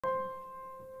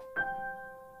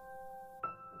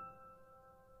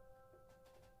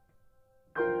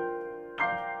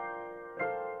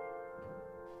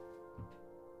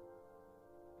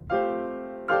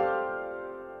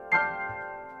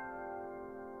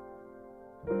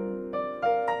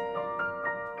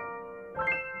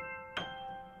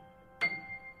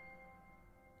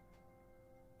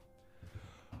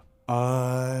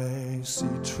I see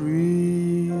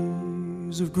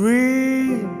trees of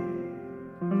green,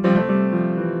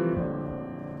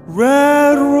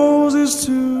 red roses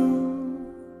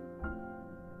too.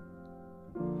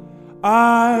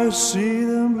 I see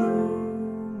them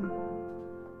bloom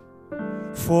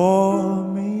for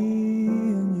me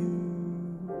and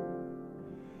you,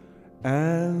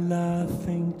 and I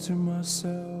think to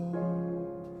myself,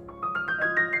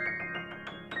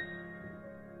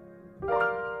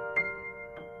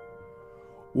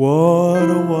 what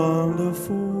a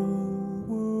wonderful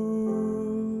world.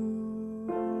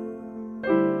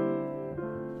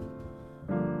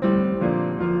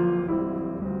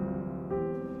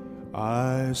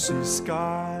 I see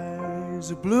skies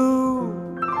of blue,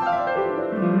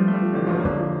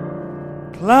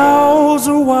 clouds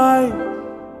are white,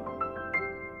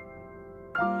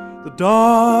 the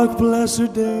dark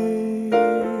blessed day,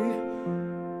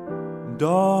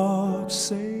 dark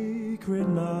sacred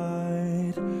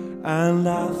night, and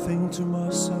I think to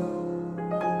myself,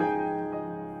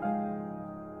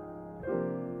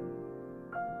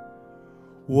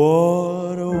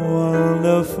 what a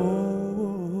wonderful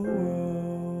world.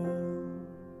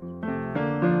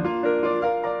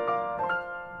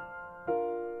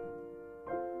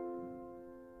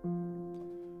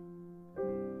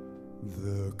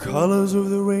 The colors of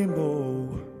the rainbow,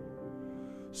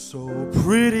 so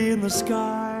pretty in the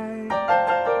sky,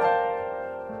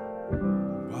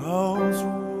 bounce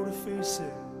through the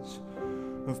faces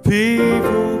of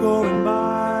people going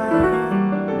by.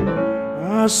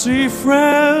 I see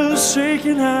friends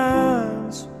shaking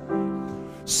hands,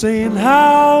 saying,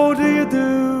 how do you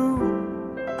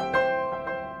do?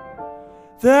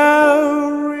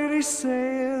 They're really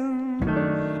saying,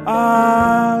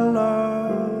 I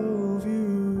love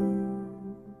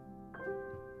you.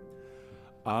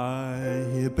 I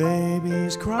hear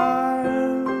babies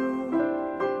crying,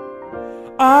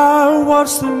 I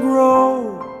watch them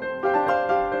grow.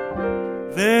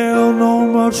 They'll know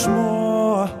much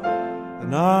more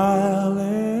than I'll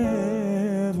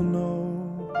ever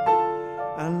know.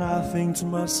 And I think to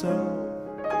myself,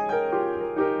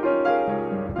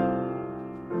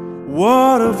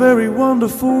 what a very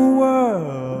wonderful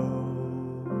world.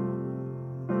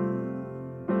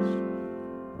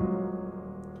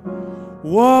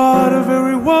 What a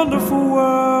very wonderful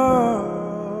world.